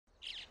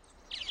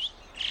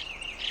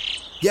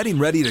Getting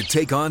ready to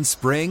take on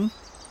spring?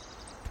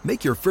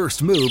 Make your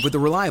first move with the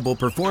reliable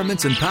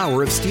performance and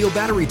power of Steel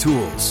battery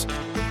tools.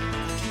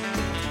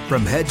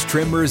 From hedge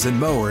trimmers and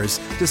mowers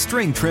to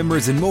string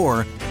trimmers and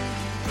more,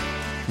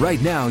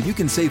 right now you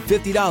can save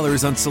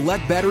 $50 on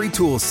select battery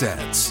tool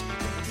sets.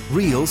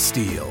 Real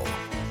Steel.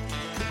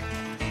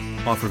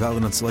 Offer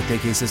valid on select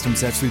AK system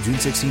sets through June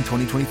 16,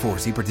 2024.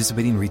 See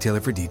participating retailer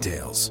for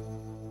details.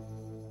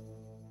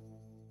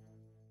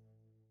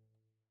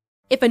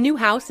 If a new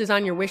house is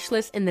on your wish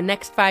list in the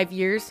next 5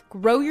 years,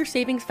 grow your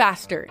savings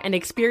faster and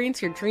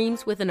experience your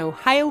dreams with an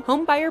Ohio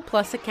Homebuyer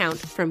Plus account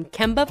from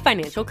Kemba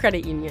Financial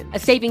Credit Union. A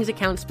savings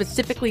account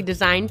specifically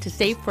designed to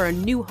save for a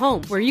new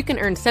home, where you can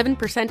earn 7%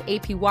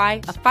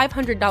 APY,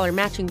 a $500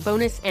 matching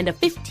bonus, and a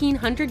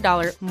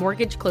 $1,500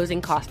 mortgage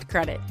closing cost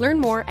credit. Learn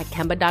more at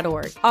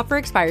Kemba.org. Offer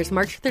expires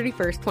March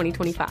 31st,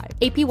 2025.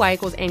 APY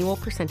equals annual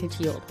percentage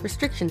yield.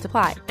 Restrictions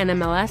apply.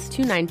 NMLS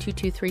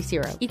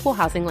 292230. Equal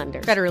housing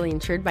lender. Federally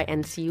insured by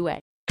NCUA.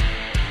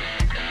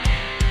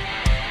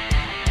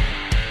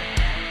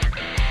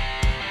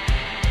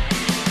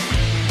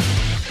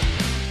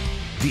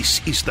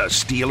 This is the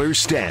Steelers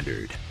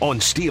Standard on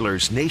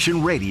Steelers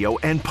Nation Radio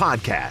and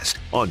podcast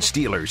on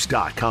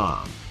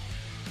Steelers.com.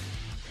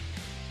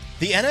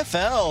 The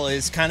NFL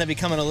is kind of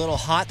becoming a little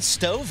hot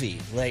stovey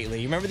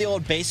lately. You remember the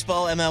old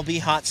baseball MLB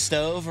hot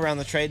stove around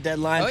the trade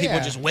deadline? People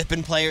just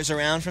whipping players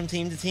around from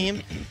team to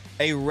team.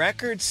 A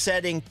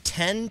record-setting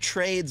 10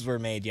 trades were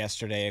made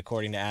yesterday,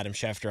 according to Adam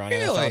Schefter on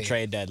NFL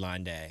Trade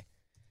Deadline Day.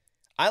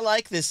 I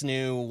like this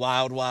new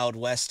Wild Wild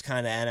West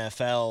kind of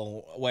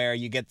NFL where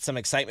you get some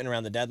excitement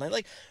around the deadline.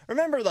 Like,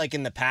 remember, like,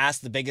 in the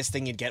past, the biggest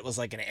thing you'd get was,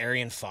 like, an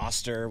Arian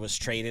Foster was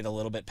traded a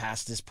little bit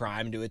past his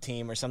prime to a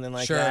team or something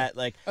like that.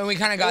 Like, and we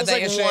kind of got that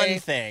like yesterday. One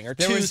thing or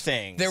two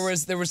things.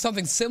 There was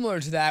something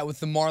similar to that with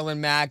the Marlon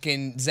Mack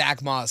and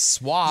Zach Moss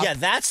swap. Yeah,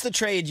 that's the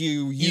trade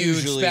you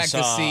usually expect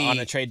saw to see on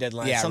a trade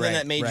deadline. Yeah, something right,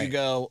 that made right. you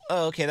go,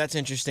 oh, okay, that's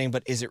interesting,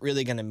 but is it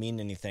really going to mean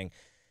anything?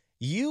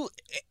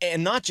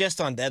 And not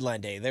just on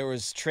deadline day. There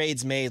was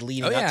trades made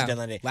leading up to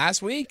deadline day.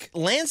 Last week.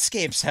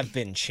 Landscapes have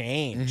been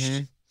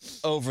changed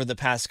over the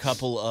past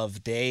couple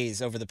of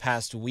days, over the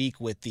past week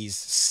with these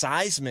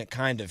seismic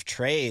kind of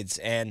trades,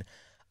 and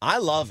I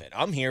love it.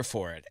 I'm here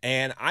for it.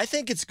 And I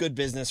think it's good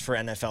business for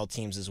NFL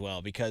teams as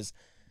well, because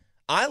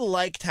I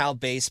liked how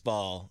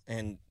baseball,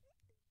 and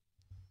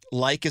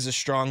like is a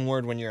strong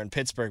word when you're in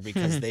Pittsburgh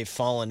because they've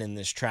fallen in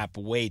this trap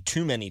way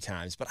too many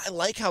times, but I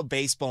like how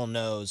baseball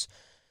knows,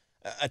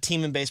 a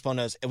team in baseball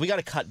knows, we got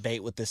to cut bait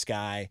with this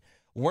guy.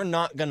 We're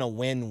not going to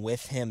win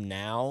with him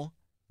now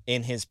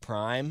in his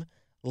prime.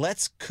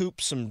 Let's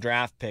coop some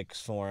draft picks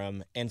for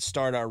him and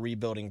start our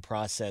rebuilding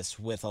process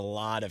with a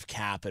lot of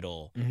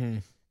capital.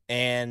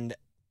 And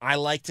I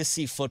like to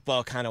see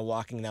football kind of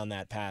walking down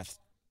that path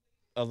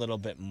a little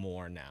bit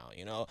more now.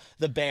 You know,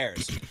 the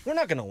Bears, we're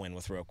not going to win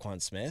with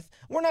Roquan Smith.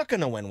 We're not going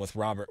to win with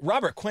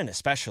Robert Quinn,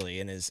 especially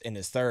in his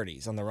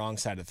 30s, on the wrong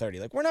side of 30.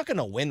 Like, we're not going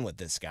to win with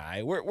this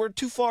guy. We're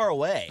too far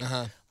away.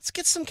 Let's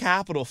get some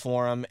capital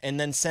for him and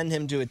then send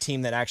him to a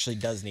team that actually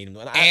does need him.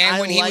 And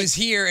when he was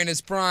here in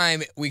his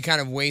prime, we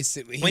kind of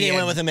wasted. We didn't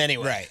win with him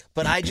anyway. Right.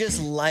 But I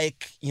just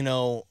like, you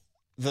know,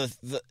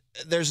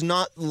 there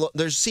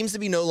seems to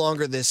be no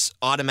longer this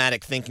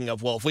automatic thinking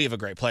of, well, if we have a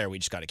great player, we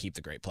just got to keep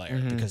the great player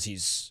because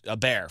he's a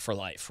Bear for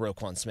life,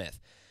 Roquan Smith.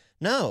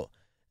 No,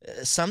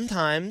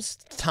 sometimes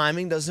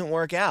timing doesn't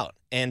work out,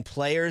 and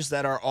players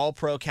that are all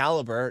pro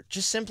caliber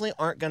just simply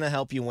aren't going to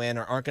help you win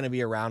or aren't going to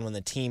be around when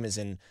the team is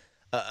in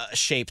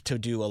shape to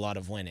do a lot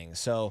of winning.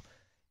 So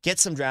get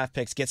some draft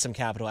picks, get some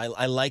capital.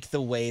 I like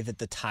the way that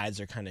the tides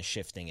are kind of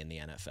shifting in the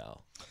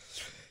NFL.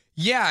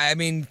 Yeah, I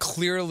mean,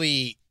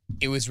 clearly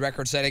it was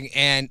record-setting,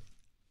 and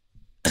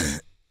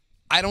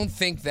I don't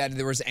think that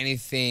there was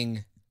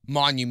anything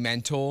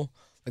monumental.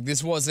 Like,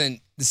 this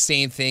wasn't the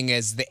same thing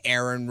as the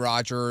Aaron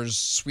Rodgers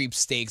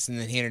sweepstakes and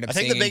then he ended up I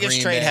think the biggest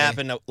trade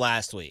happened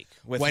last week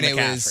with when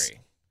McCaffrey.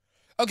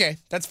 Okay,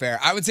 that's fair.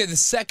 I would say the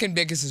second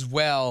biggest as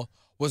well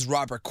was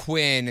Robert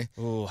Quinn.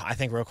 Ooh, I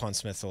think Roquan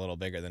Smith's a little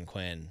bigger than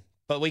Quinn.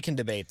 But we can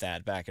debate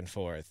that back and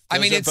forth. I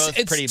mean,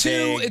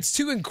 it's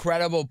two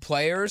incredible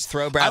players.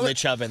 Throw Bradley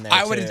Chubb in there.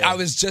 I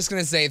was just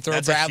gonna say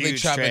That's Bradley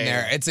Chubb trade in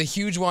there. It's a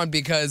huge one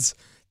because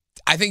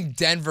I think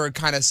Denver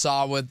kind of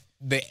saw with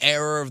the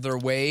error of their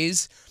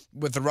ways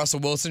with the Russell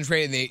Wilson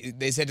trade, and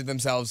they said to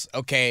themselves,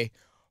 okay,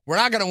 we're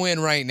not gonna win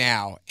right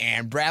now,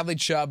 and Bradley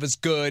Chubb is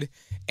good,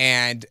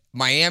 and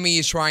Miami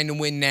is trying to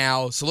win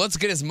now, so let's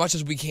get as much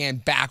as we can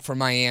back from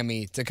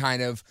Miami to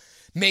kind of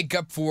make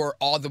up for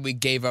all that we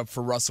gave up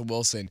for Russell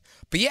Wilson.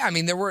 But yeah, I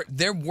mean, there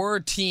were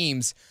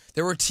teams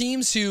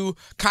who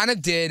kind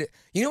of did.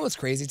 You know what's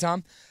crazy,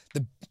 Tom?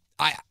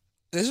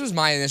 This was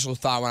my initial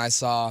thought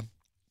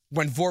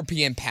when 4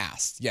 p.m.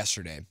 passed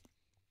yesterday.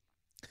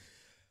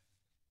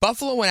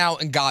 Buffalo went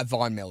out and got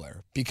Von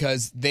Miller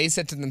because they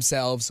said to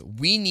themselves,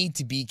 we need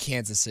to beat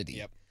Kansas City.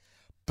 Yep.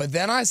 But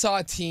then I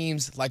saw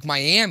teams like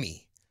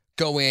Miami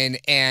go in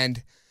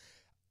and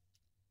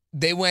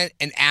they went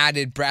and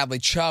added Bradley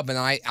Chubb, and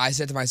I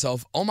said to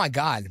myself, oh my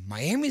God,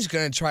 Miami's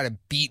going to try to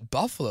beat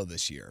Buffalo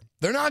this year.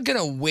 They're not going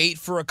to wait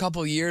for a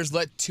couple years,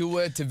 let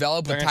Tua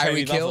develop with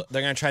Tyreek Hill.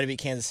 They're going to try to beat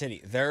Kansas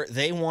City.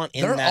 They want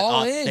in They're that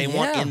all top, in, They yeah.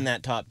 want in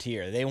that top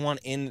tier. They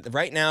want in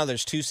right now.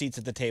 There's 2 seats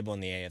at the table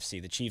in the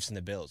AFC: the Chiefs and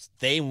the Bills.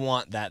 They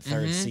want that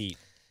third seat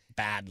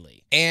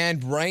badly.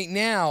 And right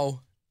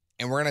now,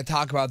 and we're going to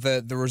talk about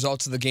the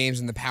results of the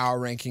games and the power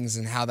rankings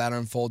and how that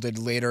unfolded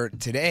later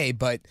today,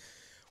 but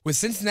with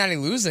Cincinnati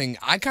losing,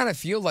 I kind of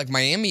feel like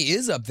Miami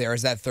is up there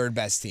as that third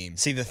best team.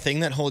 See, the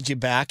thing that holds you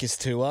back is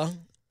Tua,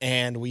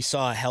 and we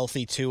saw a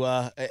healthy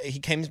Tua.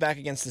 He comes back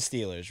against the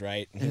Steelers,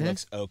 right? And he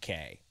looks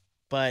okay.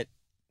 But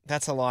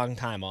that's a long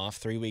time off,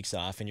 3 weeks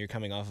off, and you're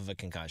coming off of a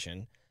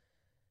concussion.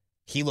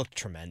 He looked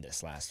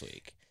tremendous last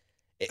week.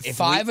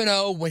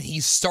 5-0 when he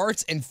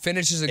starts and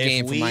finishes a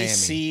game for Miami. If we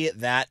see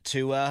that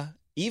Tua,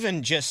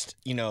 even just,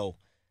 75%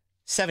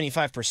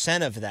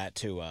 of that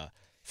Tua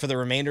for the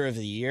remainder of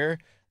the year,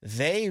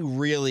 they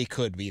really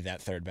could be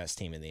that third best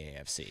team in the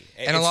AFC.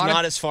 And it's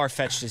not as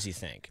far-fetched as you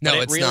think. No,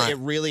 but it's not. It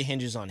really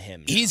hinges on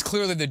him. He's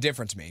clearly the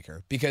difference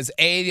maker because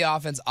A, the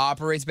offense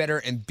operates better,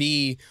 and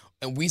B,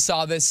 and we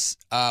saw this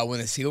when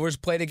the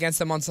Steelers played against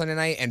them on Sunday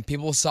night, and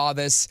people saw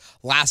this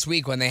last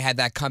week when they had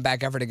that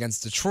comeback effort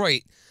against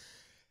Detroit.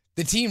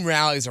 The team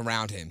rallies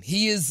around him.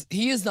 He is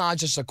not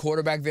just a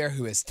quarterback there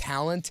who has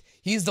talent.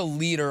 He's the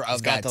leader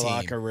of that team. He's got the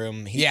locker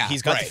room.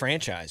 He's got the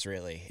franchise,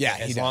 really. Yeah,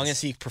 as long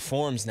as he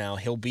performs now,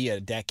 he'll be a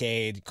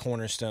decade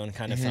cornerstone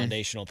kind of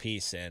foundational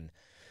piece. And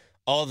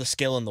all the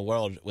skill in the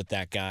world with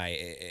that guy,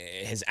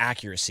 his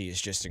accuracy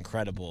is just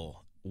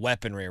incredible.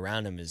 Weaponry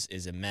around him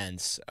is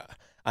immense.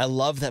 I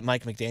love that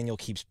Mike McDaniel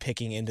keeps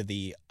picking into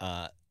the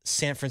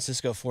San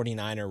Francisco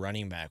 49er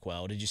running back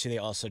well. Did you see they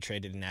also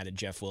traded and added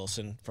Jeff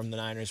Wilson from the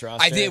Niners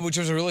roster? I did, which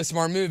was a really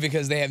smart move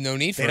because they have no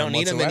need for him. They don't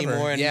need him whatsoever.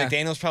 anymore, and yeah.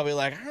 McDaniel's probably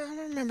like, I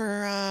don't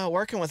remember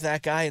working with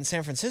that guy in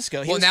San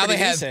Francisco. He was now they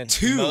pretty have decent.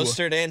 two.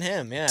 Mostert and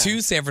him, yeah.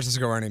 2 San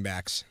Francisco running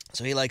backs.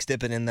 So he likes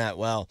dipping in that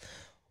well.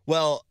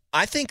 Well,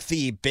 I think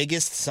the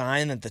biggest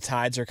sign that the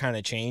tides are kind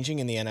of changing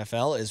in the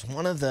NFL is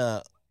one of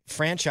the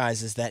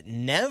franchises that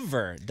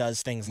never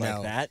does things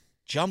like that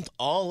jumped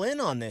all in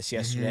on this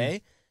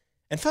yesterday.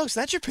 And, folks,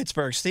 that's your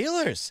Pittsburgh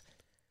Steelers.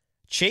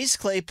 Chase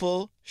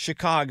Claypool,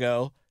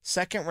 Chicago,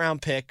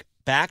 second-round pick,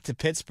 back to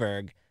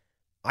Pittsburgh.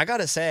 I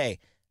got to say,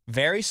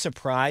 very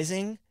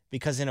surprising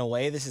because, in a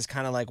way, this is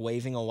kind of like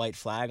waving a white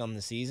flag on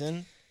the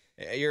season.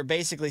 You're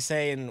basically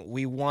saying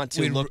we want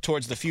to look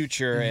towards the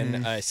future,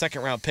 and a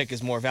second-round pick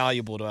is more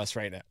valuable to us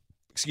right now.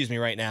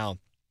 Right now.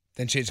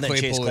 Than Chase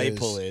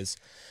Claypool is.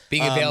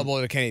 Being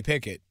available to Kenny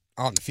Pickett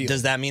on the field.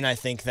 Does that mean I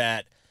think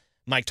that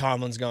Mike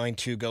Tomlin's going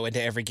to go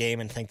into every game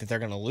and think that they're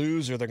going to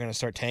lose or they're going to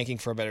start tanking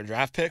for a better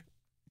draft pick?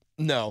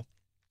 No.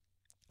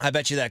 I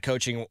bet you that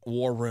coaching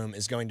war room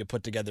is going to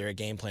put together a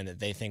game plan that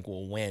they think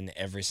will win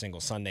every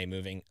single Sunday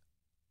moving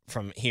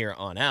from here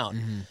on out.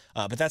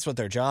 But that's what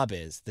their job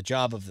is. The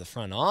job of the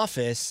front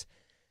office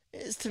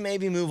is to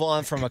maybe move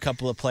on from a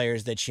couple of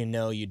players that you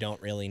know you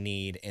don't really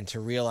need and to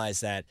realize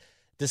that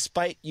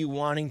despite you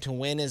wanting to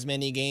win as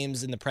many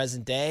games in the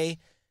present day,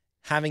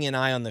 having an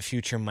eye on the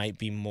future might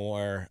be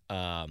more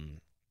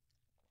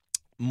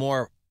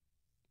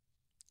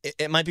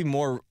it might be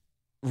more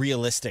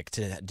realistic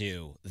to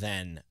do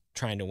than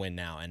trying to win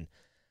now. And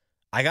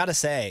I got to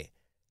say,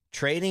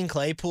 trading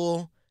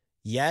Claypool,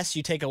 yes,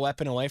 you take a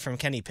weapon away from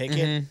Kenny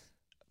Pickett,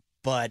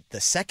 but the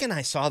second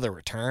I saw the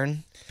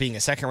return being a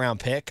second-round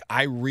pick,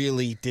 I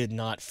really did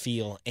not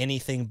feel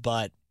anything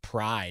but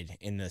pride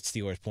in the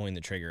Steelers pulling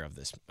the trigger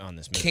on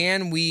this move.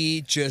 Can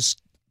we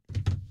just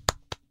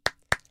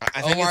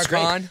I think Omar it's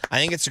great. Khan? I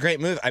think it's a great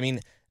move. I mean,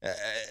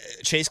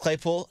 Chase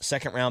Claypool,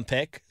 second-round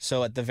pick.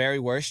 So at the very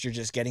worst, you're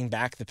just getting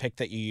back the pick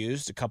that you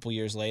used a couple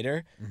years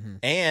later.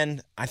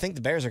 And I think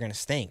the Bears are going to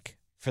stink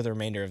for the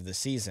remainder of the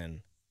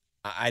season.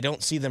 I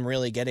don't see them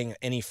really getting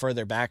any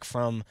further back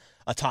from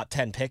a top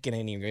 10 pick in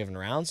any given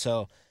round.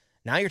 So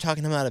now you're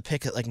talking about a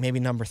pick at like maybe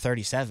number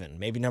 37,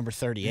 maybe number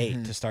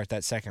 38 to start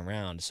that second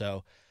round.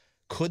 So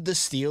could the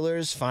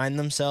Steelers find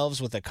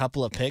themselves with a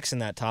couple of picks in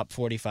that top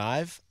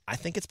 45? I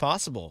think it's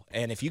possible.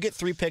 And if you get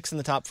 3 picks in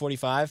the top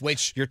 45,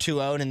 which you're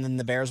 2-0 and then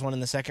the Bears won in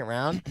the second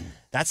round,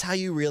 that's how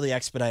you really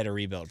expedite a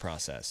rebuild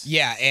process.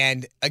 Yeah,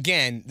 and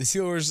again, the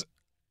Steelers,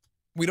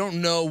 we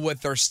don't know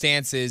what their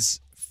stance is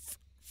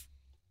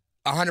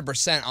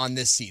 100% on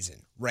this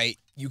season, right?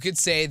 You could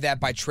say that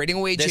by trading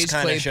away This Chase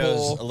kind of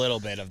Claypool, shows a little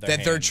bit of their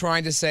that they're hand.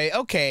 trying to say,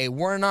 okay,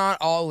 we're not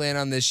all in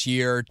on this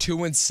year.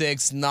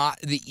 2-6, not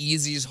the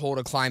easiest hole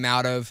to climb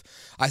out of.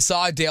 I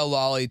saw Dale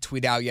Lawley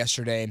tweet out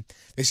yesterday,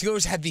 the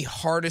Steelers had the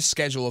hardest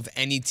schedule of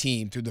any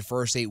team through the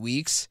first 8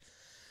 weeks,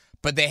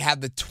 but they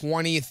had the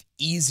 20th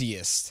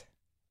easiest,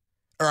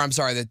 or I'm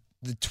sorry, the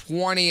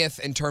 20th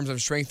in terms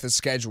of strength of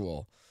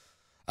schedule.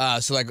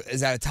 So, like,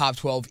 is that a top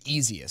 12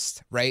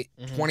 easiest, right?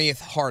 20th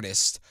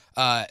hardest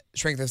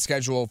strength of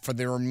schedule for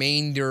the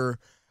remainder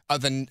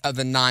of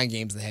the 9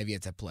 games they have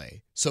yet to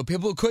play. So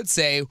people could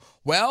say,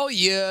 well,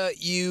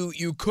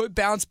 you could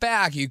bounce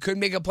back. You could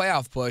make a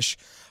playoff push.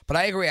 But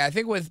I agree. I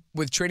think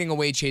with trading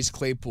away Chase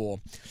Claypool,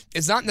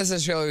 it's not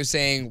necessarily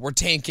saying we're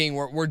tanking,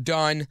 we're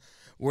done,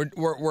 we're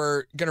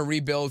going to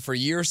rebuild for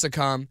years to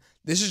come.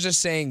 This is just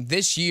saying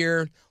this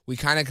year we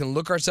kind of can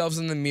look ourselves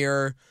in the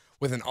mirror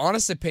with an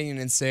honest opinion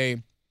and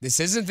say,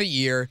 this isn't the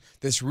year.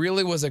 This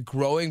really was a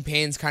growing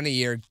pains kind of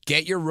year.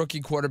 Get your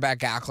rookie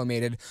quarterback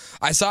acclimated.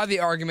 I saw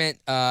the argument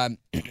a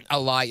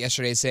lot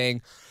yesterday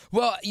saying,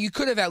 well, you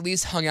could have at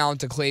least hung out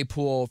to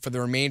Claypool for the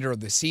remainder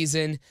of the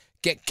season,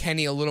 get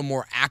Kenny a little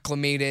more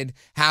acclimated,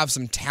 have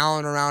some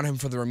talent around him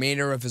for the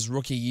remainder of his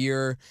rookie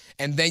year,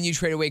 and then you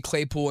trade away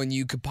Claypool and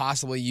you could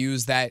possibly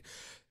use that.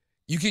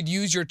 You could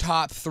use your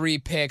top 3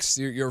 picks,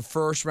 your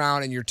first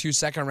round and your 2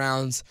 second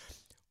rounds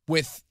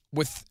with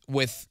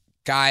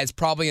guys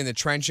probably in the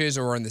trenches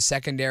or in the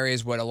secondary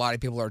is what a lot of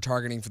people are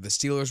targeting for the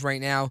Steelers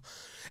right now.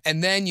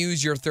 And then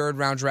use your 3rd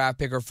round draft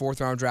pick or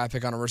 4th round draft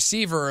pick on a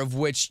receiver, of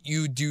which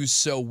you do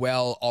so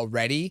well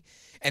already.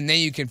 And then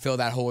you can fill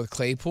that hole with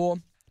Claypool.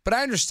 But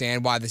I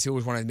understand why the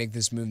Steelers wanted to make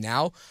this move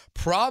now.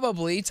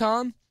 Probably,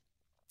 Tom,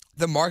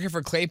 the market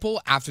for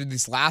Claypool after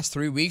these last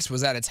 3 weeks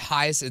was at its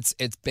highest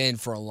it's been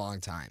for a long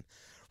time.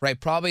 Right,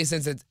 probably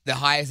since the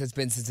highest it's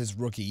been since his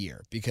rookie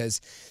year,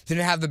 because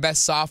didn't have the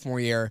best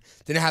sophomore year,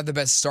 didn't have the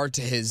best start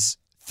to his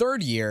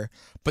 3rd year,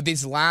 but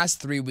these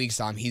last 3 weeks,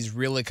 Tom, he's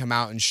really come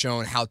out and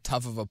shown how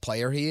tough of a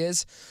player he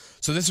is.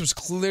 So this was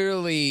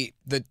clearly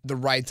the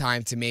right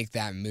time to make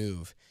that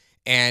move.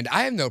 And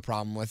I have no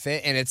problem with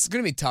it, and it's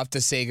going to be tough to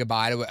say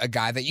goodbye to a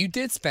guy that you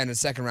did spend a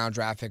 2nd round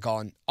draft pick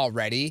on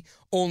already,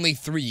 only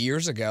 3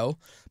 years ago.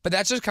 But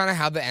that's just kind of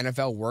how the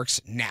NFL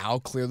works now,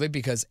 clearly,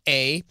 because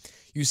A,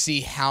 you see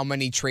how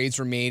many trades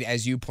were made,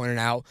 as you pointed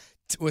out.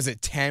 Was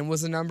it 10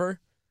 was the number?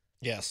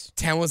 Yes.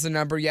 10 was the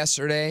number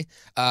yesterday,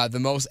 the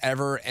most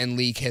ever in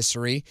league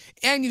history.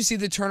 And you see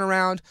the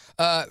turnaround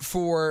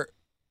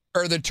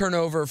the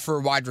turnover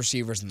for wide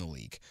receivers in the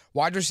league.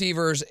 Wide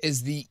receivers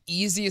is the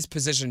easiest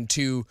position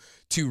to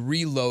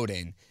reload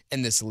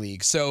in this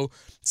league. So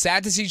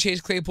sad to see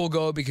Chase Claypool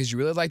go, because you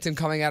really liked him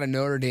coming out of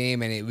Notre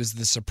Dame, and it was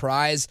the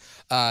surprise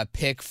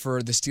pick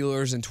for the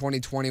Steelers in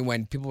 2020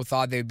 when people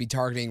thought they would be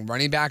targeting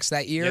running backs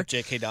that year. Yep,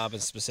 J.K.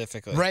 Dobbins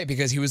specifically. Right,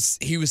 because he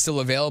was still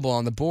available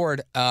on the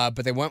board, but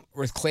they went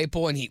with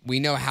Claypool, and we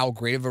know how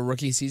great of a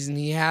rookie season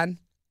he had.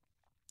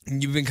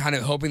 And you've been kind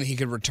of hoping that he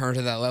could return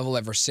to that level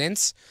ever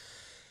since.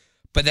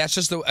 But that's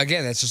just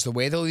the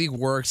way the league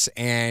works,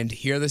 and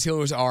here the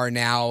Steelers are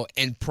now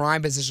in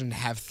prime position to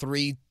have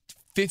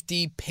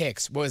 350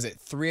 picks. What is it,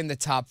 3 in the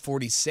top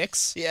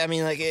 46? Yeah, I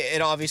mean, like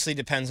it obviously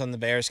depends on the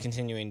Bears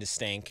continuing to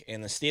stink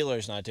and the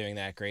Steelers not doing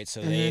that great,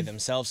 so they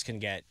themselves can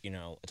get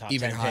a top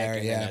Even 10 higher,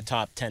 pick and then a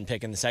top 10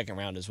 pick in the 2nd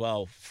round as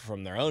well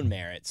from their own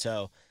merit.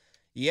 So,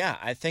 yeah,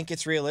 I think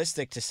it's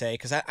realistic to say,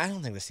 because I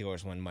don't think the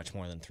Steelers win much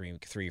more than 3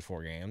 or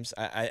 4 games.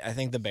 I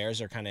think the Bears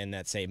are kind of in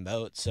that same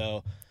boat,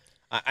 so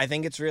I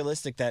think it's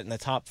realistic that in the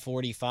top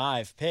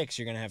 45 picks,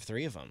 you're going to have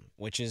 3 of them,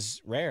 which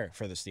is rare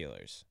for the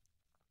Steelers.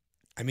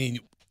 I mean,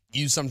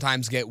 you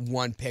sometimes get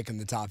 1 pick in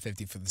the top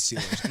 50 for the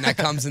Steelers, and that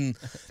comes in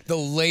the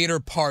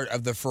later part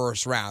of the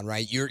 1st round,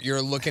 right?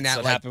 You're looking at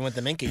what happened with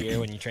the Minka year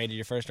when you traded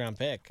your 1st round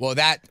pick. Well,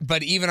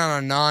 but even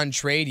on a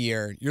non-trade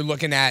year, you're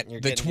looking at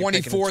the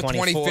 24th,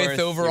 25th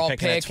overall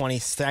pick,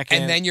 22nd,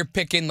 and then you're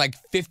picking like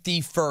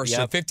 51st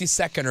or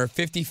 52nd or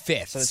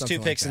 55th. So it's 2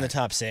 picks in the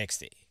top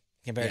 60.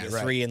 Compared to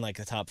 3 in like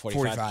the top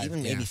 45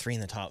 even maybe 3 in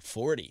the top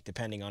 40,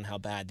 depending on how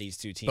bad these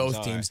 2 teams are.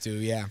 Both teams do,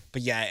 yeah.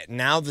 But yeah,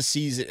 now the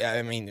season,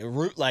 I mean,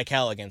 root like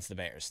hell against the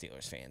Bears,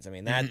 Steelers fans. I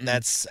mean,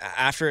 that's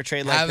after a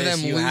trade like have this,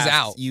 them you lose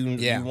out.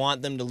 You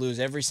want them to lose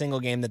every single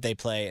game that they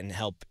play and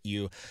help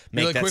you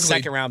make really that quickly,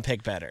 2nd round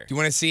pick better. Do you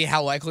want to see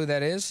how likely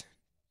that is?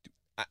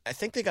 I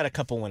think they got a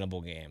couple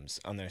winnable games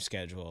on their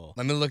schedule.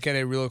 Let me look at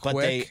it real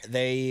quick. But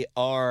they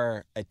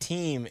are a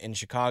team in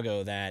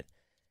Chicago that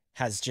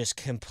has just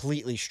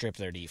completely stripped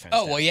their defense.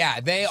 Oh, well, yeah.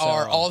 They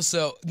are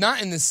also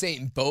not in the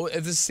same boat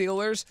as the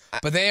Steelers,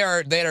 but they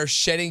are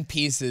shedding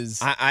pieces.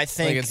 I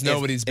think like it's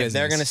nobody's business. If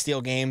they're going to steal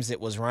games, it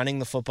was running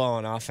the football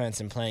on offense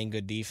and playing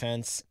good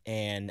defense,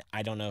 and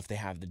I don't know if they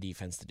have the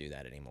defense to do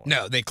that anymore.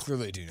 No, they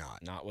clearly do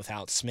not. Not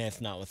without Smith,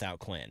 not without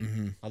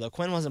Quinn. Although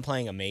Quinn wasn't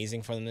playing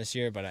amazing for them this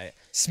year, but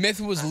Smith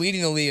was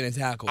leading the league in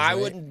tackles. I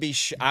right? wouldn't be.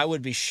 I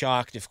would be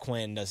shocked if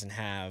Quinn doesn't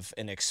have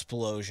an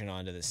explosion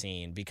onto the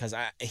scene, because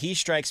he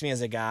strikes me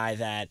as a guy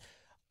that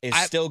is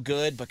still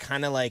good, but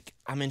kind of like,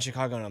 I'm in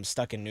Chicago and I'm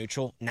stuck in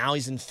neutral. Now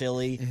he's in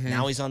Philly.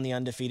 Now he's on the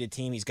undefeated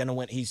team. He's going to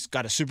win. He's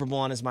got a Super Bowl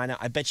on his mind now.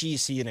 I bet you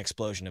see an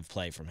explosion of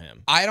play from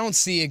him. I don't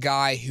see a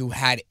guy who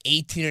had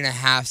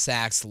 18.5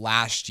 sacks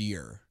last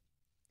year.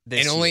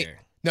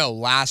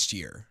 Last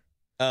year.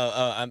 But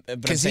I'm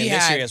saying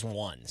this year he has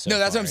 1. So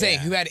that's what I'm saying.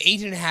 Who had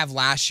 18.5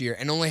 last year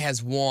and only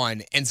has 1,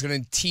 and it's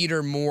going to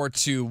teter more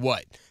to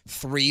what?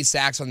 3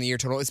 sacks on the year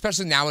total,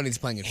 especially now when he's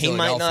playing in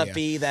Philadelphia. He might not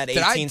be that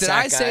 18 Did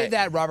sack I say guy.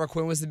 that Robert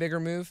Quinn was the bigger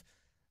move?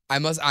 I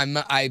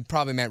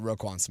probably meant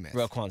Roquan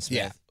Smith.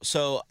 Yeah.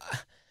 So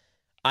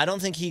I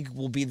don't think he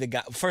will be the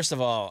guy. First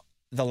of all,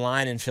 the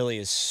line in Philly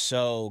is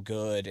so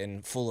good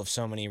and full of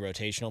so many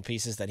rotational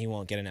pieces that he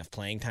won't get enough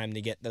playing time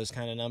to get those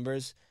kind of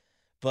numbers.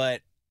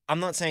 But I'm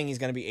not saying he's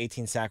going to be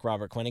 18-sack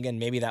Robert Quinn again.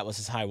 Maybe that was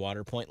his high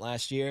water point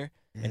last year,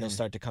 and he'll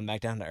start to come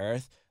back down to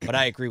earth. But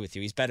I agree with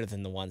you. He's better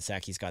than the 1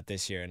 sack he's got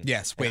this year. And,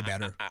 yes, way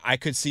better. I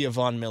could see a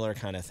Von Miller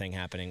kind of thing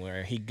happening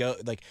where he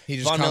just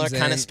comes Von Miller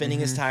kind in, of spinning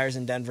his tires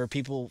in Denver.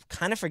 People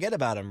kind of forget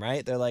about him,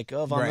 right? They're like,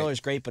 oh, Von Miller's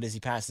great, but is he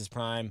past his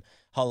prime?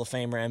 Hall of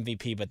Famer,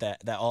 MVP, but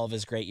that all of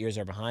his great years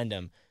are behind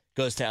him.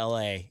 Goes to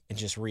L.A. and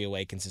just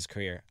reawakens his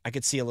career. I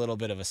could see a little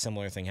bit of a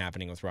similar thing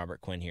happening with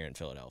Robert Quinn here in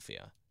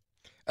Philadelphia.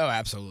 Oh,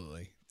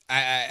 absolutely.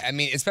 I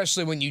mean,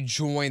 especially when you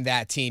join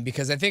that team,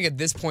 because I think at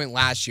this point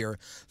last year,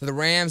 the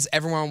Rams,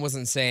 everyone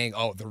wasn't saying,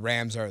 oh, the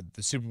Rams are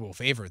the Super Bowl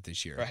favorite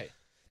this year. Right.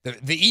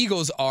 The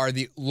Eagles are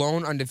the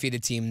lone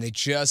undefeated team. They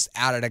just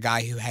added a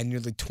guy who had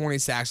nearly 20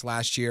 sacks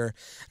last year.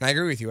 And I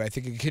agree with you. I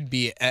think it could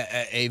be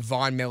a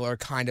Von Miller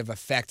kind of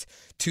effect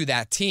to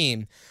that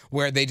team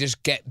where they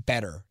just get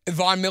better.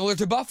 Von Miller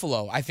to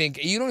Buffalo. I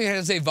think you don't even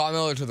have to say Von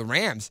Miller to the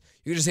Rams.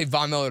 You can just say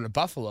Von Miller to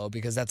Buffalo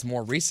because that's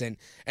more recent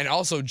and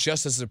also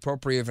just as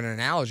appropriate of an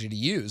analogy to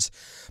use.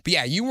 But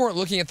yeah, you weren't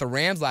looking at the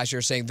Rams last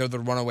year saying they're the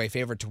runaway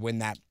favorite to win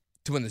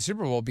the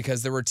Super Bowl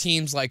because there were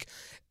teams like,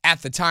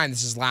 at the time,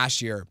 this is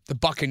last year, the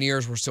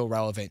Buccaneers were still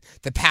relevant.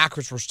 The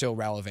Packers were still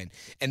relevant.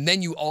 And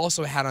then you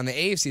also had on the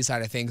AFC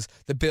side of things,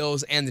 the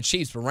Bills and the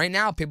Chiefs. But right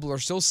now, people are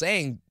still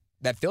saying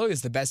that Philly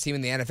is the best team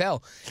in the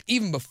NFL,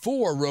 even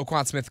before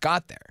Roquan Smith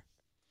got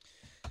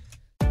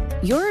there.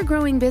 You're a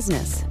growing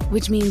business,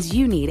 which means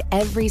you need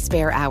every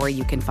spare hour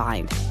you can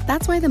find.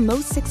 That's why the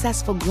most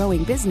successful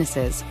growing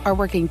businesses are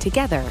working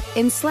together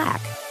in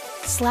Slack.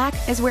 Slack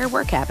is where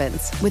work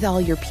happens, with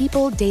all your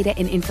people, data,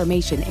 and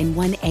information in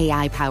one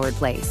AI-powered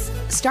place.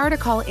 Start a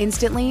call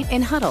instantly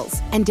in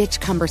huddles and ditch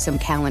cumbersome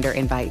calendar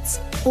invites.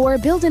 Or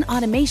build an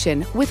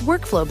automation with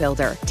Workflow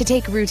Builder to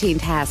take routine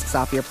tasks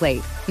off your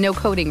plate. No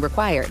coding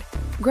required.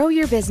 Grow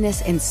your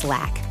business in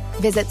Slack.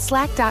 Visit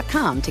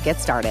slack.com to get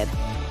started.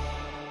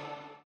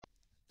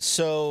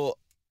 So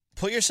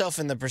put yourself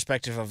in the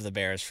perspective of the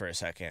Bears for a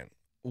second.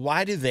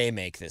 Why do they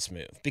make this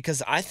move?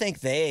 Because I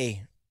think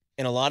they,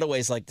 in a lot of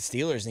ways, like the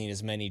Steelers, need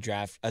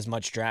as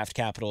much draft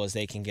capital as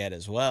they can get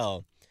as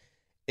well.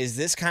 Is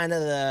this kind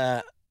of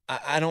the?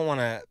 I don't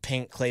want to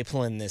paint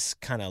Claypool in this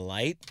kind of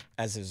light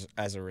as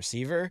a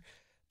receiver,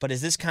 but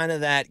is this kind of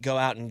that go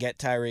out and get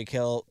Tyreek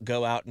Hill,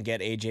 go out and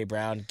get A.J.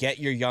 Brown, get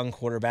your young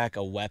quarterback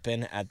a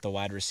weapon at the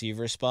wide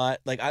receiver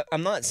spot? Like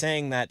I'm not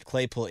saying that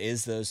Claypool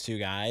is those two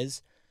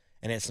guys,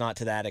 and it's not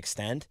to that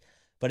extent,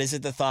 but is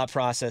it the thought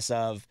process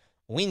of,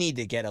 we need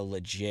to get a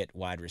legit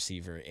wide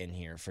receiver in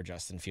here for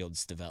Justin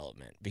Fields'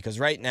 development? Because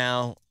right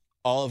now,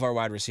 all of our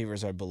wide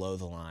receivers are below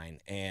the line.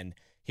 And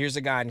here's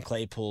a guy in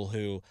Claypool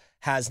who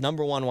has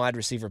number one wide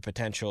receiver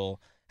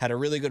potential, had a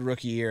really good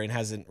rookie year, and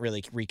hasn't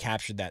really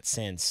recaptured that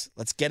since.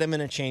 Let's get him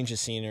in a change of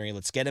scenery.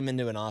 Let's get him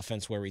into an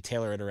offense where we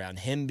tailor it around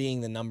him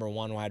being the number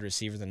one wide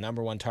receiver, the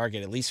number one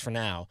target, at least for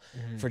now,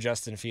 for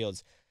Justin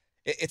Fields.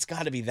 It's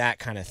got to be that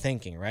kind of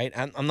thinking, right?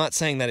 I'm not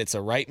saying that it's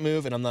a right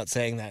move, and I'm not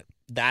saying that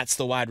that's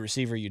the wide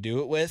receiver you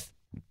do it with,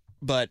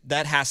 but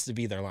that has to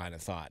be their line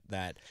of thought,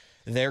 that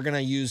they're going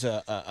to use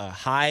a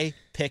high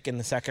pick in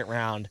the second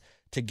round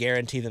to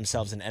guarantee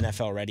themselves an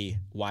NFL-ready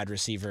wide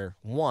receiver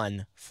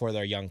one for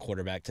their young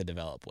quarterback to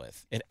develop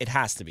with. It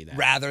has to be that.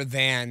 Rather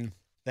than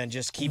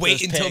just keep wait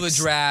those until picks,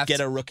 the draft, get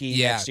a rookie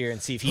next year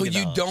and see if he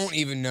develops. You don't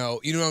even know.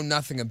 You don't know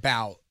nothing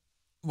about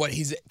what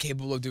he's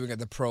capable of doing at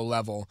the pro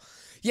level.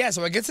 Yeah,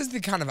 so I guess it's the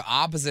kind of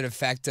opposite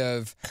effect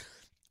of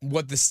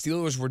what the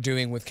Steelers were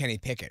doing with Kenny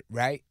Pickett,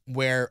 right?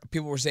 Where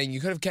people were saying you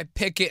could have kept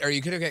Pickett or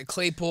you could have kept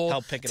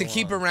Claypool to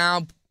keep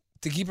around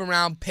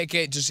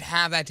Pickett, just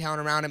have that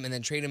talent around him and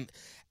then trade him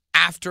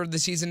after the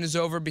season is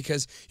over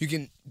because you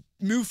can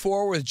move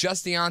forward with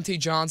just Deontay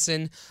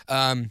Johnson,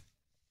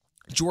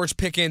 George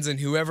Pickens, and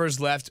whoever's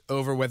left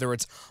over, whether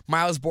it's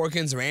Miles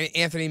Borkins or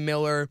Anthony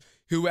Miller,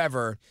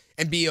 whoever,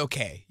 and be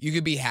okay. You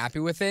could be happy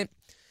with it.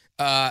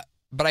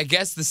 But I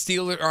guess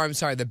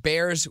the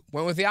Bears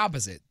went with the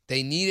opposite.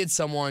 They needed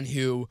someone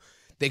who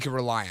they could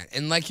rely on.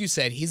 And like you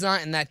said, he's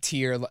not in that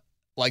tier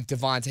like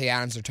Devontae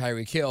Adams or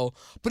Tyreek Hill,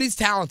 but he's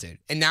talented.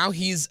 And now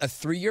he's a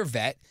 3-year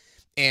vet,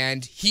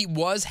 and he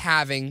was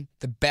having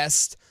the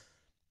best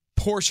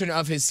portion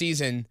of his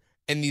season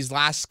in these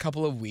last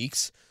couple of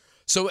weeks.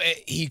 So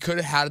he could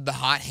have had the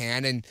hot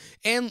hand.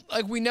 And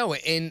like we know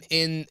it,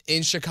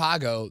 in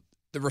Chicago,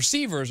 the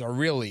receivers are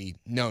really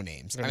no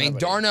names. I mean,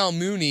 Darnell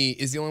Mooney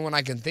is the only one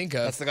I can think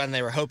of. That's the guy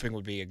they were hoping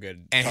would be a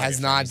good and has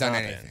not done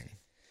anything.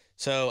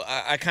 So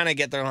I kind of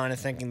get their line of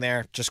thinking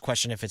there. Just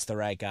question if it's the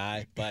right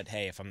guy. But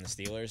hey, if I'm the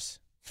Steelers,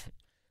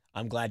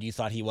 I'm glad you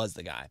thought he was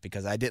the guy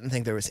because I didn't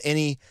think there was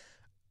any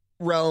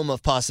realm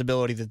of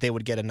possibility that they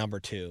would get a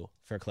number 2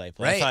 for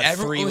Claypool. Right, I thought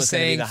everyone 3 was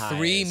saying the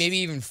 3, maybe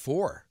even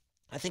 4.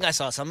 I think I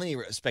saw somebody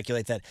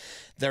speculate that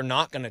they're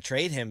not going to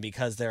trade him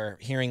because they're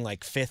hearing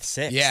like 5th,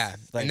 6th. Yeah,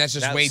 like, and that's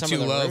just way too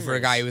low rumors. for a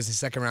guy who was a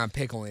second-round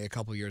pick only a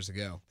couple years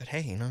ago. But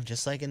hey,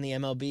 just like in the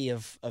MLB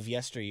of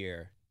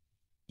yesteryear,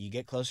 you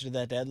get closer to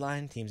that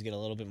deadline, teams get a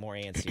little bit more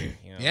antsy.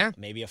 Yeah.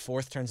 Maybe a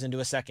 4th turns into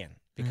a 2nd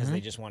because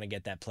they just want to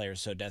get that player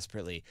so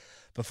desperately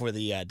before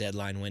the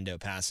deadline window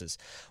passes.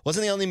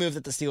 Wasn't the only move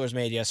that the Steelers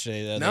made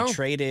yesterday, though. No. They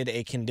traded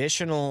a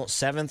conditional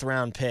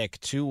 7th-round pick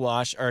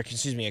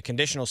a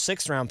conditional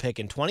 6th-round pick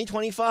in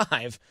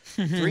 2025,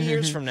 3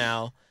 years from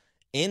now,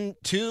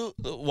 into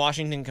the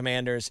Washington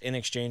Commanders in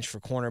exchange for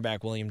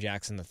cornerback William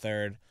Jackson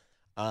III.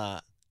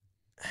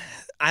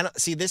 I don't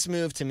see this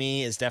move. To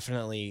me, is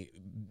definitely,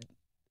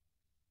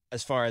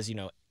 as far as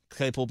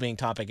Claypool being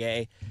topic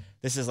A,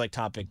 this is like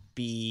topic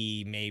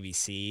B, maybe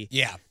C.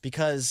 Yeah.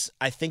 Because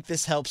I think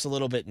this helps a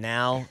little bit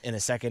now in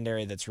a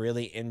secondary that's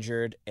really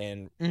injured,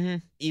 and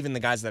even the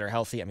guys that are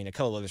healthy. I mean,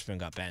 Ahkello Witherspoon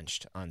got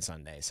benched on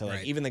Sunday, so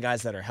Right. even the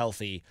guys that are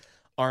healthy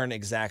aren't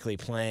exactly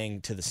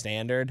playing to the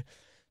standard.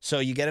 So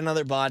you get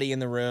another body in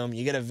the room.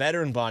 You get a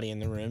veteran body in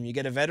the room. You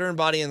get a veteran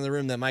body in the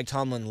room that Mike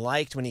Tomlin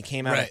liked when he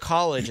came out of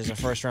college as a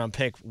first-round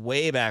pick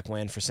way back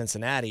when for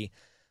Cincinnati.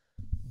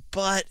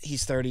 But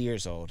he's 30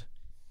 years old.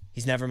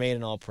 He's never made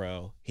an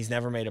All-Pro. He's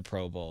never made a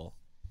Pro Bowl.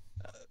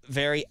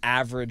 Very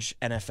average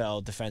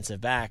NFL defensive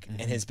back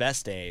in his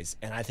best days,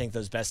 and I think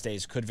those best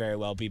days could very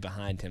well be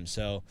behind him.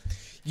 So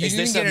is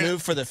this a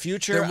move for the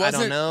future? I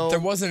don't know. There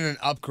wasn't an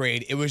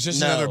upgrade. It was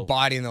just another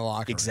body in the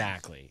locker room.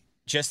 Exactly.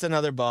 Just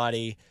another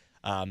body.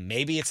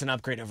 Maybe it's an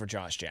upgrade over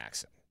Josh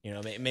Jackson.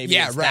 Maybe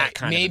Yeah, it's right. that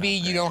kind Maybe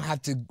of an you don't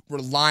have to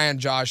rely on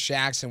Josh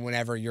Jackson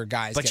whenever your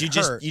guys But get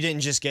you hurt. didn't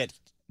just get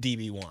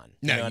DB1.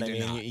 No, You know what I did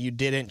mean? not. You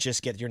didn't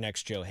just get your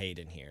next Joe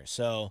Hayden here.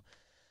 So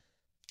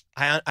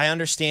I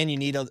understand you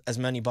need as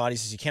many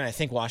bodies as you can. I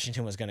think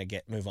Washington was going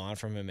to move on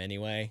from him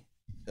anyway.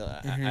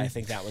 I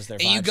think that was their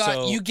vibe.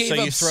 And you gave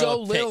up throw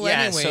so a pick- little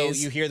So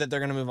anyways. you hear that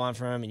they're going to move on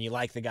from him, and you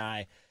like the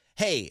guy.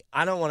 Hey,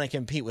 I don't want to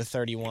compete with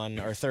 31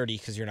 or 30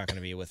 because you're not going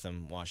to be with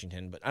them,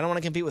 Washington. But I don't want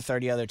to compete with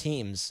 30 other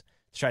teams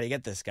to try to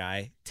get this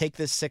guy. Take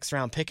this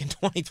 6th-round pick in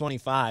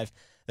 2025,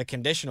 the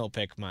conditional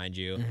pick, mind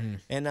you,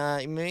 and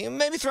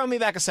maybe throw me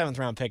back a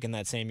 7th-round pick in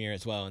that same year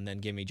as well, and then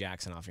give me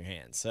Jackson off your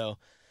hands. So,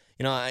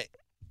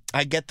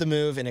 I get the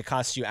move, and it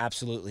costs you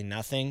absolutely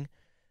nothing.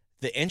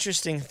 The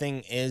interesting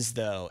thing is,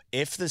 though,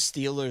 if the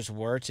Steelers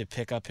were to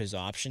pick up his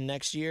option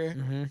next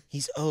year,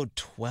 he's owed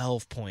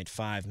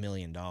 $12.5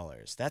 million.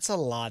 That's a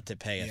lot to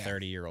pay a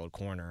 30-year-old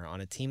corner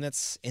on a team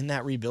that's in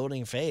that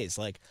rebuilding phase.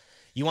 Like,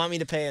 you want me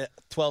to pay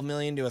 $12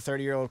 million to a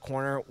 30-year-old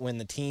corner when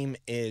the team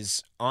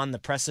is on the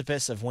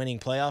precipice of winning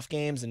playoff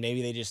games and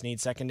maybe they just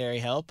need secondary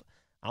help?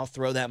 I'll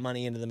throw that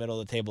money into the middle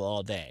of the table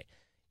all day.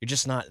 You're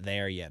just not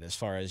there yet as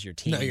far as your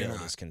team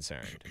build is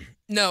concerned.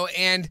 No,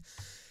 and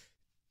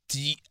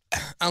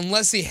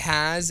unless he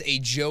has a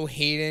Joe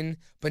Hayden,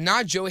 but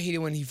not Joe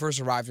Hayden when he first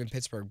arrived in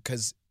Pittsburgh,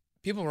 because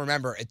people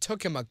remember it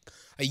took him a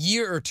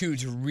year or two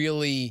to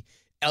really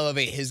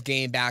elevate his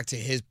game back to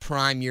his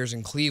prime years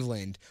in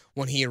Cleveland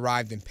when he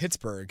arrived in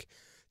Pittsburgh.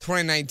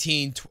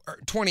 2019,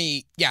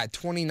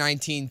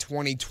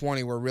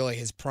 2020 were really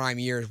his prime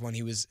years when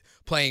he was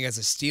playing as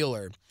a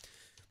Steeler.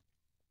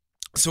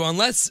 So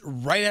unless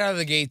right out of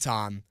the gate,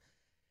 Tom,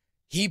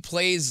 he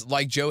plays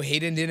like Joe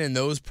Hayden did in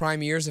those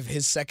prime years of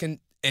his second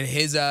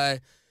with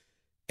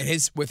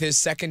his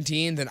second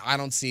team, then I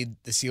don't see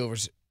the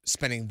Steelers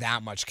spending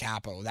that much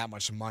capital, that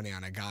much money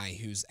on a guy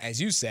who's, as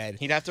you said,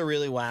 He'd have to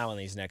really wow in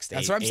these next 8.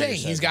 that's what I'm saying.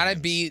 He's got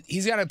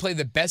to play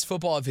the best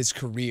football of his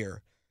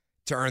career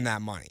to earn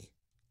that money.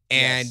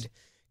 And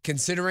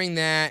considering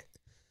that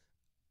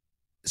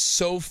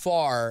so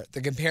far,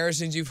 the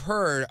comparisons you've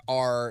heard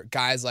are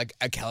guys like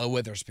Ahkello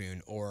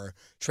Witherspoon or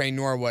Trey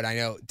Norwood. I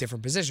know,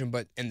 different position,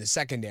 but in the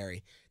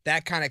secondary,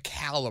 that kind of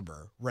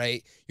caliber,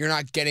 right? You're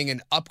not getting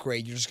an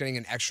upgrade. You're just getting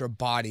an extra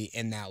body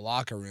in that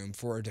locker room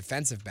for a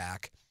defensive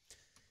back.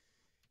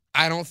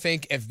 I don't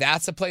think if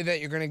that's a play that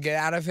you're going to get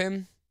out of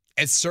him,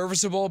 it's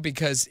serviceable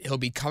because he'll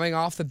be coming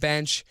off the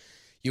bench.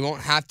 You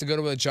won't have to go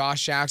to a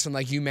Josh Jackson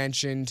like you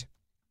mentioned.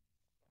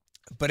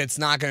 But it's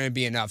not going to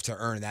be enough to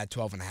earn that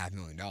 $12.5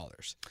 million.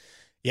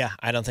 Yeah,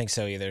 I don't think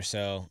so either.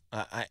 So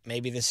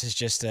maybe this is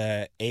just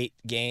a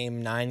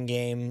 8-game,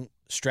 9-game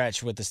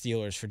stretch with the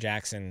Steelers for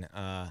Jackson.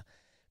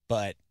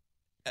 But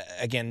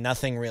again,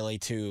 nothing really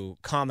to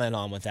comment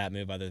on with that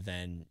move other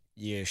than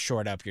you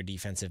short up your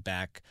defensive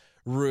back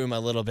room a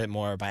little bit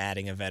more by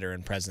adding a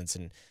veteran presence,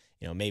 and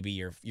maybe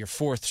your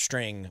 4th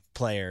string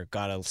player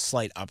got a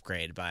slight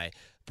upgrade by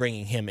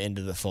bringing him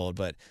into the fold,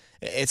 but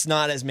it's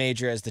not as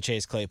major as the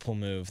Chase Claypool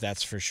move,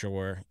 that's for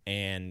sure.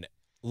 And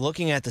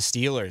looking at the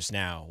Steelers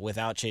now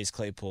without Chase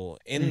Claypool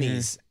in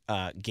these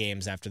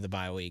games after the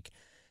bye week,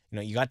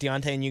 you got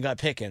Deontay and you got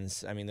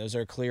Pickens. I mean, those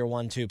are a clear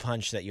 1-2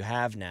 punch that you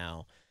have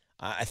now.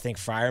 I think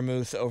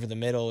Freiermuth over the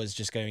middle is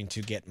just going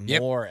to get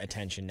more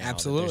attention now.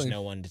 Absolutely. That there's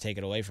no one to take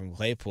it away from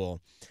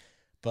Claypool.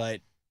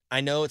 But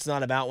I know it's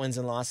not about wins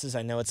and losses.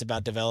 I know it's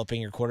about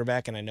developing your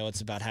quarterback, and I know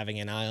it's about having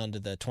an eye onto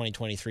the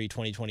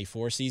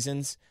 2023-2024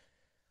 seasons.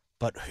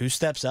 But who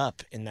steps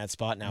up in that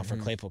spot now for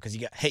Claypool? Because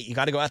you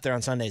got to go out there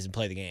on Sundays and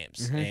play the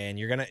games, and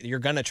you're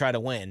gonna try to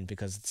win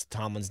because it's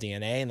Tomlin's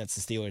DNA and that's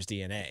the Steelers'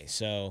 DNA.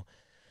 So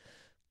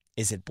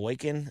Is it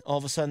Boykin all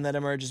of a sudden that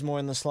emerges more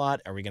in the slot?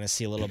 Are we going to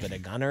see a little bit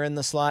of Gunner in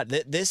the slot?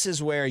 This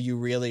is where you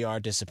really are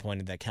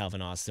disappointed that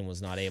Calvin Austin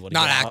was not able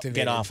to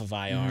get off of IR.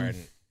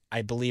 And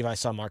I believe I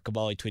saw Mark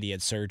Cabali tweet he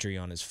had surgery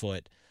on his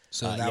foot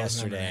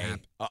yesterday.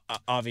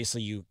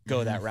 Obviously, you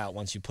go that route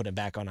once you put him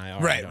back on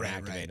IR and don't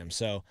activate him.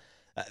 So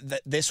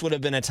this would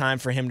have been a time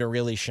for him to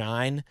really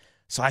shine.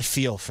 So I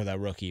feel for that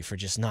rookie for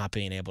just not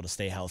being able to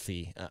stay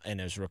healthy in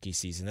his rookie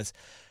season. That's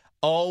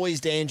always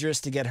dangerous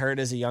to get hurt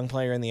as a young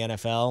player in the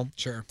NFL.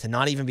 Sure. To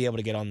not even be able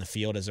to get on the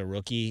field as a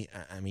rookie,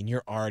 I mean,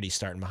 you're already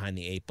starting behind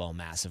the 8 ball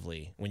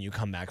massively when you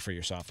come back for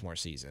your sophomore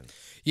season.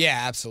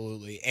 Yeah,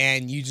 absolutely.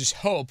 And you just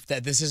hope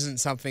that this isn't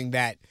something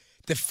that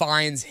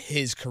defines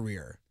his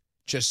career.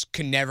 Just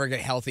could never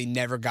get healthy,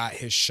 never got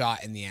his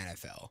shot in the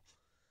NFL.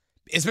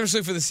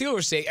 Especially for the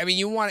Steelers' sake. I mean,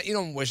 you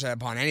don't wish that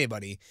upon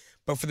anybody,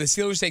 but for the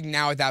Steelers' sake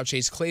now without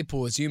Chase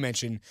Claypool, as you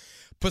mentioned,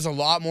 puts a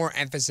lot more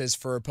emphasis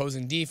for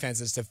opposing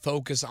defenses to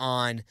focus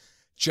on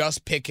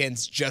just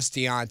Pickens, just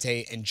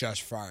Deontay, and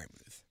just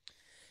Freiermuth.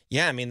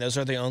 Yeah, I mean, those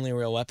are the only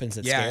real weapons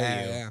that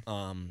scare you.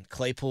 Yeah.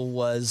 Claypool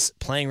was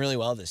playing really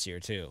well this year,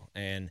 too.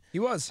 And he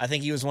was. I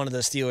think he was one of the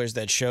Steelers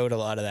that showed a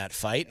lot of that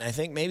fight. And I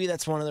think maybe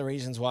that's one of the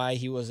reasons why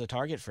he was a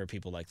target for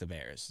people like the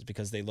Bears,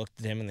 because they looked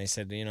at him and they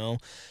said, this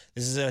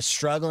is a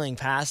struggling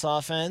pass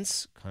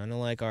offense, kind of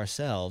like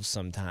ourselves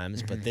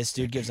sometimes, but this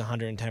dude gives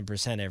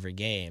 110% every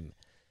game.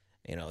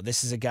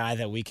 This is a guy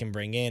that we can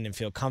bring in and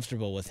feel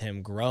comfortable with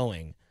him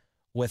growing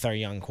with our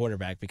young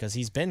quarterback, because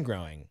he's been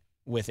growing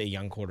with a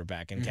young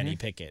quarterback in Kenny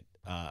Pickett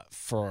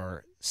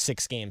for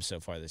 6 games so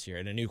far this year,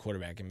 and a new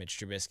quarterback in Mitch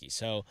Trubisky.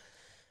 So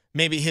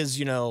maybe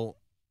his,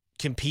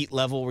 compete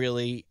level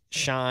really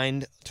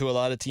shined to a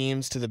lot of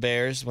teams, to the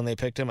Bears when they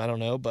picked him. I don't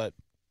know, but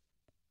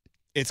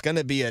it's going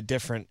to be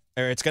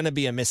it's going to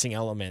be a missing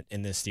element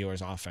in this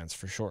Steelers offense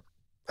for sure.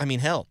 I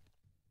mean, hell,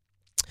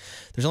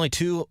 there's only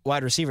 2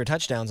 wide receiver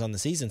touchdowns on the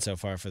season so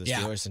far for the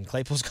Steelers, and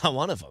Claypool's got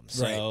one of them.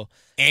 So,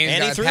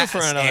 and he threw for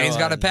another one. And he's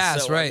got a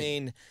pass, so, right? I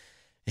mean,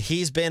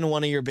 he's been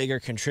one of your bigger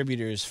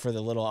contributors for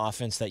the little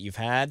offense that you've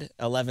had.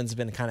 11's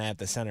been kind of at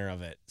the center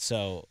of it.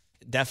 So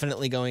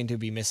definitely going to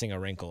be missing a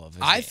wrinkle of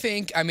his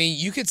game.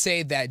 You could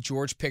say that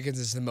George Pickens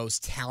is the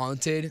most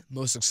talented,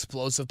 most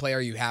explosive player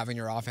you have in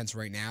your offense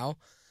right now.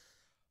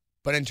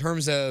 But in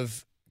terms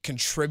of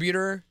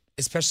contributor,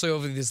 especially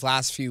over these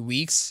last few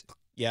weeks,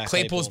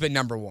 Claypool's been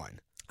number 1.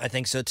 I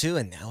think so too,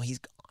 and now he's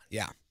gone.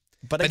 Yeah.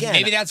 But again,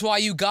 maybe that's why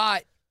you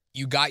got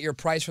your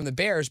price from the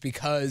Bears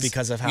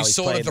because of how you he's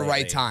sold played at the lately.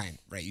 right time.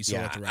 Right, you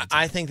sold at the right time.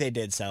 I think they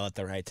did sell at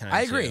the right time.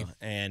 I agree. Too.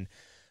 And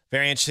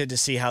very interested to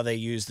see how they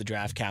use the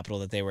draft capital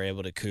that they were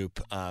able to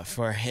coop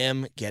for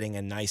him getting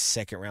a nice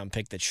second-round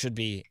pick that should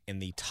be in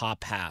the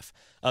top half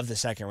of the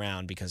second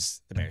round,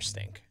 because the Bears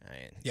stink.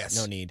 Yes.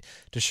 No need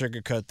to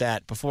sugarcoat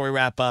that. Before we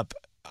wrap up,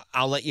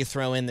 I'll let you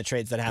throw in the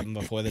trades that happened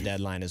before the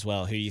deadline as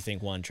well. Who do you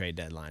think won trade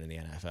deadline in the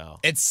NFL?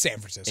 It's San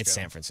Francisco. It's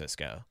San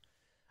Francisco.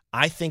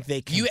 I think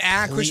they you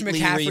add Christian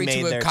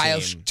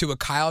McCaffrey to a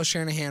Kyle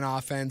Shanahan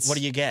offense. What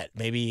do you get?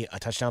 Maybe a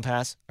touchdown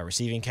pass, a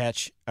receiving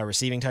catch, a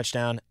receiving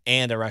touchdown,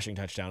 and a rushing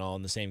touchdown all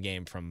in the same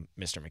game from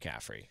Mr.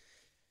 McCaffrey.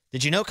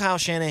 Did you know Kyle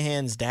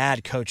Shanahan's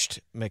dad coached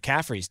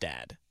McCaffrey's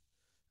dad?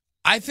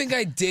 I think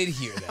I did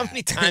hear that. How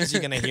many times are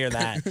you going to hear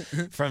that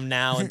from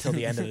now until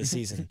the end of the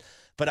season?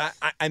 But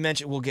I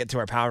mentioned, we'll get to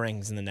our power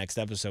rankings in the next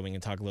episode. We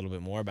can talk a little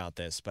bit more about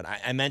this. But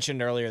I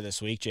mentioned earlier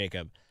this week,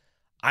 Jacob,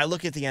 I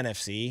look at the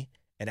NFC,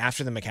 and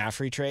after the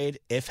McCaffrey trade,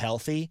 if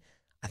healthy,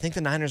 I think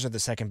the Niners are the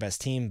second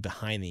best team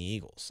behind the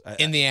Eagles.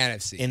 In the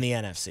NFC. In the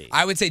NFC.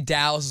 I would say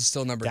Dallas is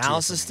still number 2.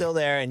 Dallas is still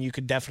there, and you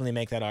could definitely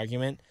make that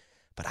argument.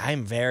 But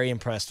I'm very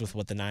impressed with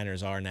what the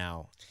Niners are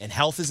now. And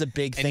health is a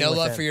big thing. And no with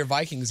love them. for your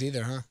Vikings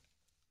either, huh?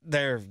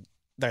 They're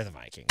the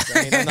Vikings.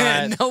 I mean,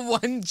 I'm not, no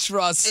one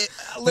trusts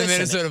the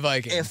Minnesota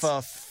Vikings.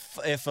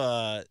 If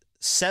a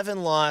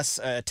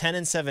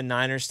 10-7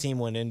 Niners team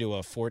went into a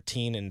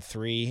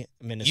 14-3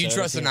 Minnesota you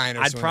trust team, the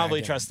Niners. I'd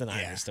probably trust the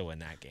Niners to win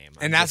that game.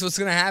 And that's what's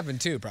going to happen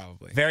too,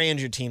 probably. Very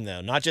injured team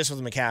though, not just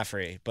with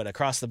McCaffrey, but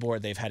across the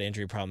board they've had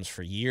injury problems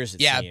for years.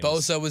 It seems.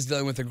 Bosa was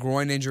dealing with a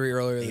groin injury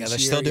earlier this year. Yeah, they're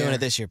still doing it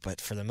this year, but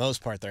for the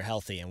most part they're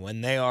healthy. And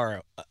when they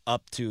are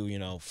up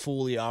to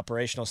fully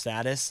operational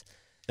status,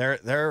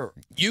 they're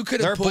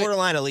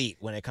borderline elite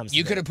when it comes to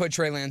You could have put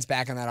Trey Lance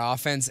back in that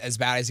offense as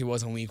bad as he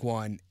was in week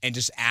 1 and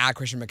just add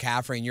Christian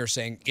McCaffrey, and you're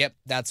saying, yep,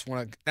 that's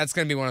going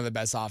to be one of the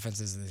best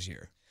offenses this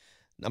year.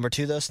 Number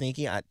 2, though,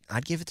 sneaky, I'd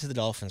give it to the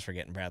Dolphins for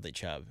getting Bradley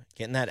Chubb.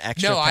 Getting that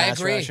extra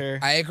pass rusher.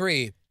 I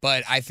agree.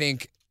 But I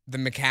think the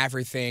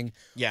McCaffrey thing.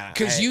 Yeah.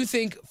 Because you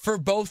think for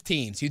both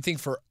teams, you think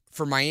for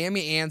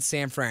Miami and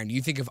San Fran,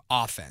 you think of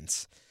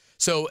offense.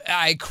 So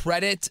I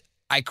credit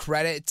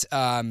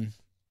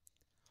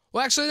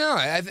well, actually, no.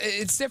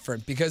 It's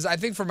different because I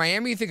think for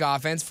Miami, you think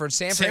offense. For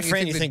San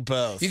Fran, you think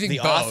both. You think the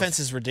both. offense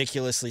is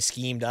ridiculously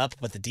schemed up,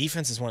 but the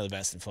defense is one of the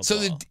best in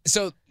football.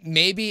 So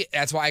maybe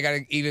that's why I got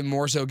to even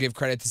more so give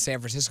credit to San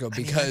Francisco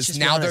because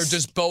now they're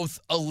just both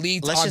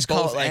elite on both ends. Let's just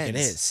call it like it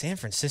is. San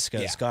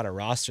Francisco's got a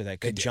roster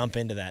that could jump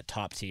into that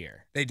top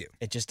tier. They do.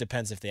 It just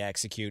depends if they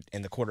execute,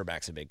 and the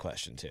quarterback's a big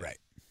question too. Right.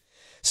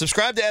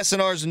 Subscribe to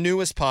SNR's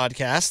newest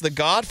podcast. The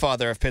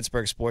godfather of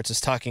Pittsburgh sports is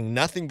talking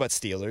nothing but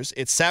Steelers.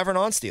 It's Savern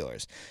on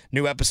Steelers.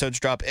 New episodes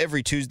drop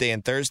every Tuesday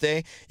and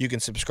Thursday. You can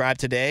subscribe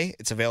today.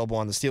 It's available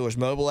on the Steelers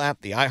mobile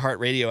app, the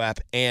iHeartRadio app,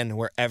 and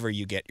wherever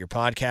you get your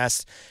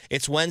podcasts.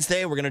 It's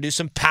Wednesday. We're going to do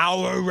some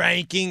power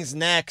rankings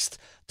next.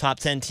 Top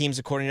 10 teams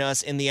according to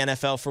us in the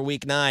NFL for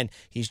Week 9.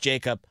 He's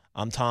Jacob.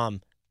 I'm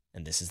Tom,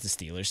 and this is the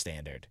Steelers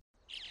Standard.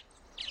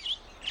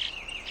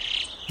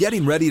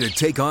 Getting ready to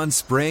take on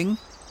spring?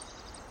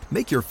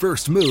 Make your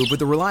first move with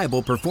the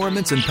reliable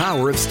performance and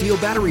power of Steel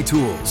battery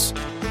tools.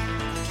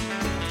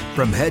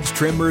 From hedge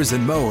trimmers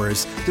and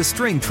mowers to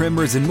string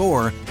trimmers and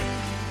more,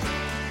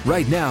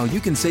 right now you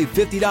can save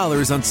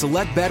 $50 on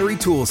select battery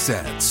tool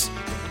sets.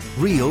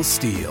 Real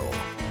Steel.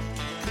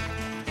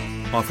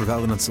 Offer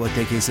valid on select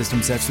AK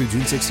system sets through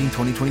June 16,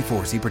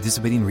 2024. See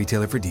participating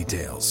retailer for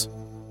details.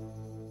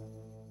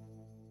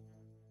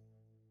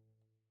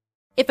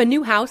 If a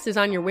new house is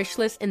on your wish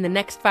list in the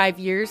next 5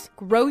 years,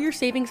 grow your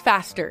savings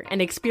faster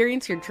and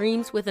experience your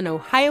dreams with an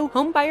Ohio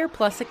Homebuyer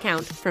Plus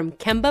account from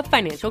Kemba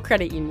Financial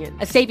Credit Union.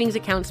 A savings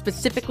account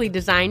specifically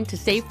designed to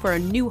save for a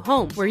new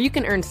home where you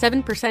can earn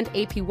 7%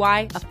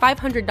 APY,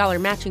 a $500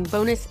 matching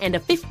bonus, and a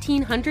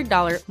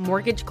 $1,500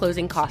 mortgage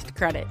closing cost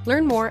credit.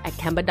 Learn more at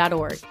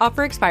Kemba.org.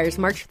 Offer expires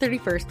March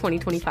 31st,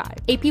 2025.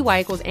 APY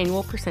equals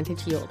annual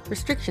percentage yield.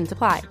 Restrictions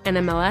apply.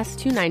 NMLS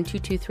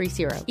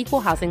 292230.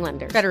 Equal housing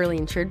lender. Federally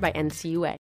insured by NCUA.